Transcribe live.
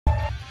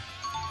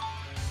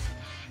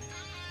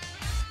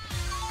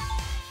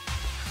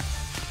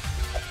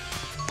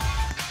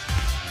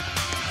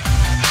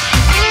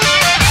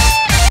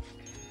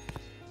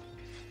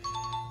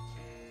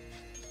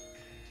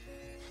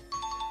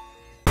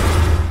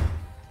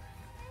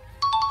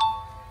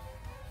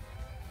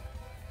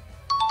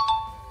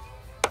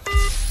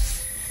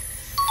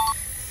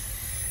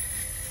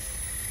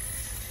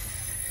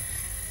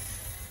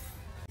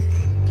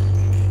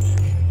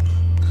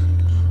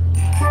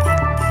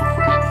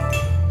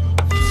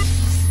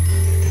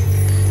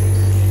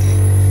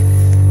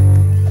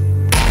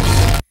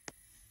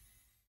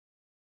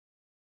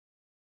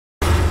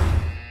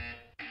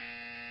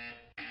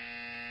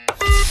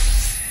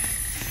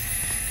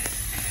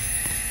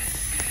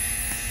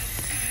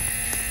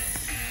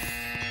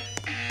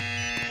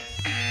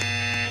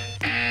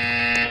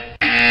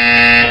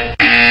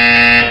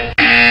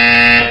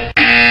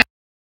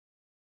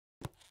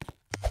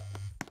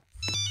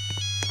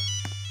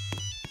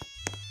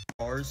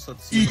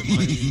stupid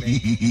money we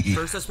make.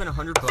 First, I spent $100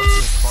 on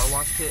this car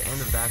wash kit and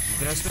the vacuum.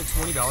 Then I spent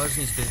 $20 on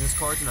these business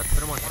cards and I put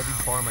them on every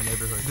car in my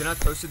neighborhood. Then I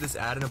posted this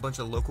ad in a bunch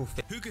of local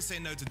Who could say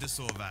no to this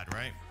sort of ad,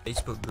 right?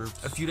 Facebook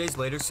groups. A few days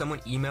later, someone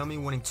emailed me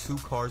wanting 2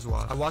 cars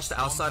washed. I washed the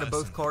outside of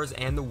both cars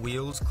and the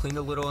wheels, cleaned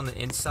a little on the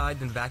inside,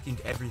 then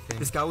vacuumed everything.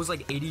 This guy was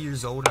like 80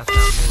 years old and I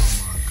found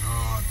this. Oh my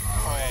god,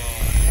 bro.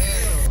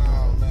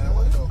 Hell no, man.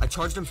 What the I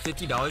charged him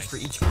 $50 for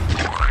each.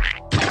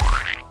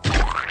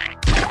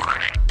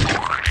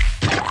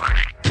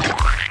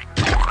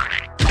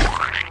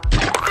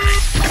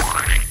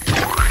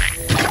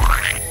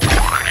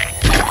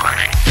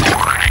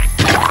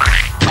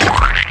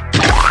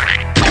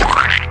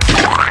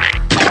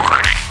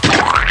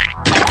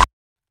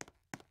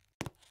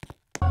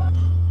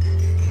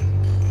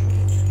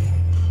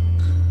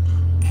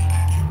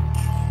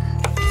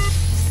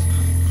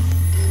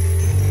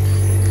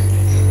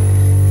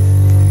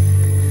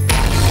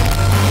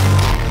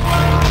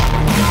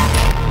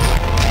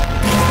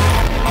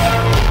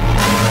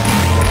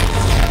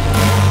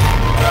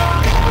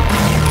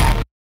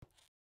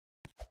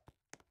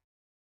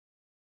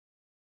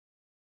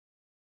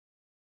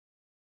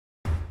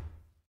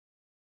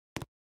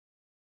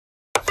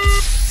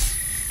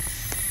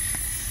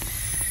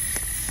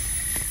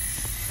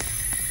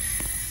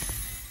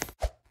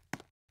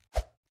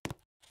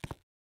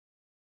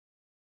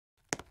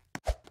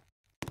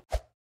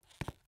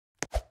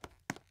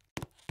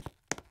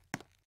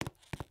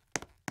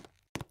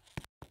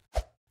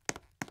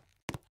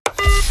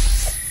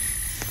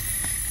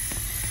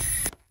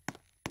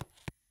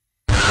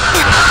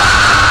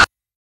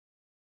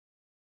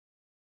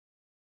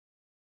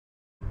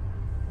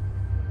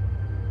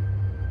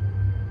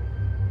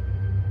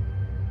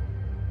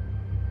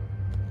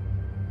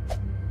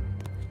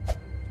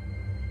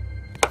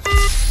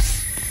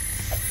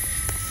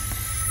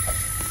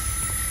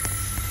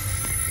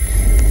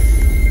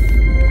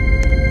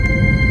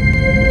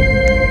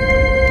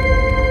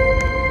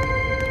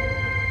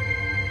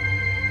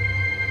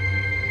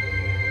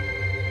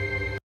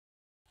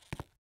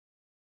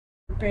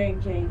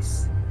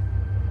 Pancakes.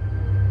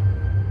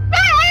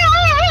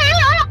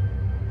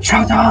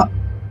 Shut up!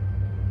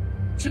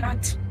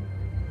 Shut.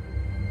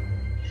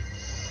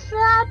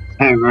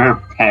 They were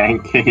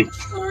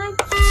pancakes.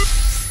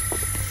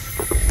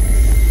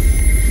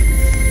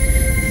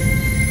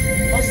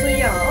 Also,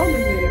 yeah, over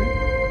here.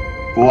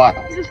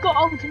 What? You just got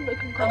ultimate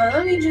control.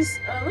 Let me just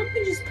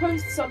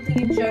post something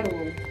in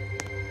general.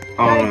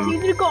 Guys,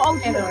 you just got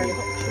ultimate Hello.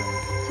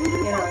 concoction.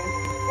 You know,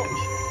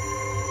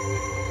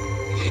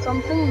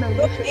 Something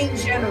look maybe. in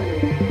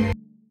general.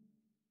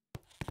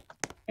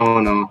 Oh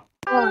no.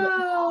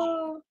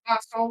 Oh,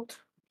 assault.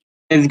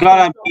 It's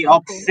gonna be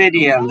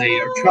obsidian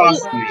layer,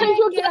 trust me. Take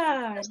your guess.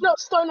 God. It's not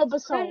stone or How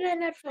basalt. did I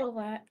not feel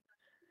that?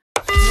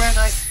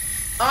 When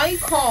I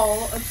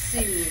call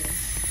obsidian.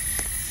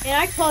 And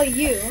I call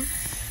you.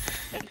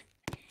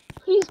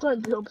 Please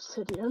don't be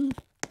obsidian.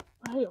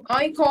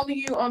 I call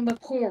you on the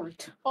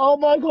court. Oh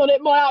my god,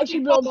 it might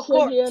actually be Oh,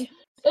 court. obsidian. It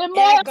I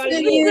might call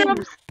actually be you.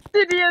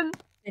 obsidian.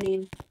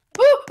 Obsidian.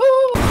 Woohoo!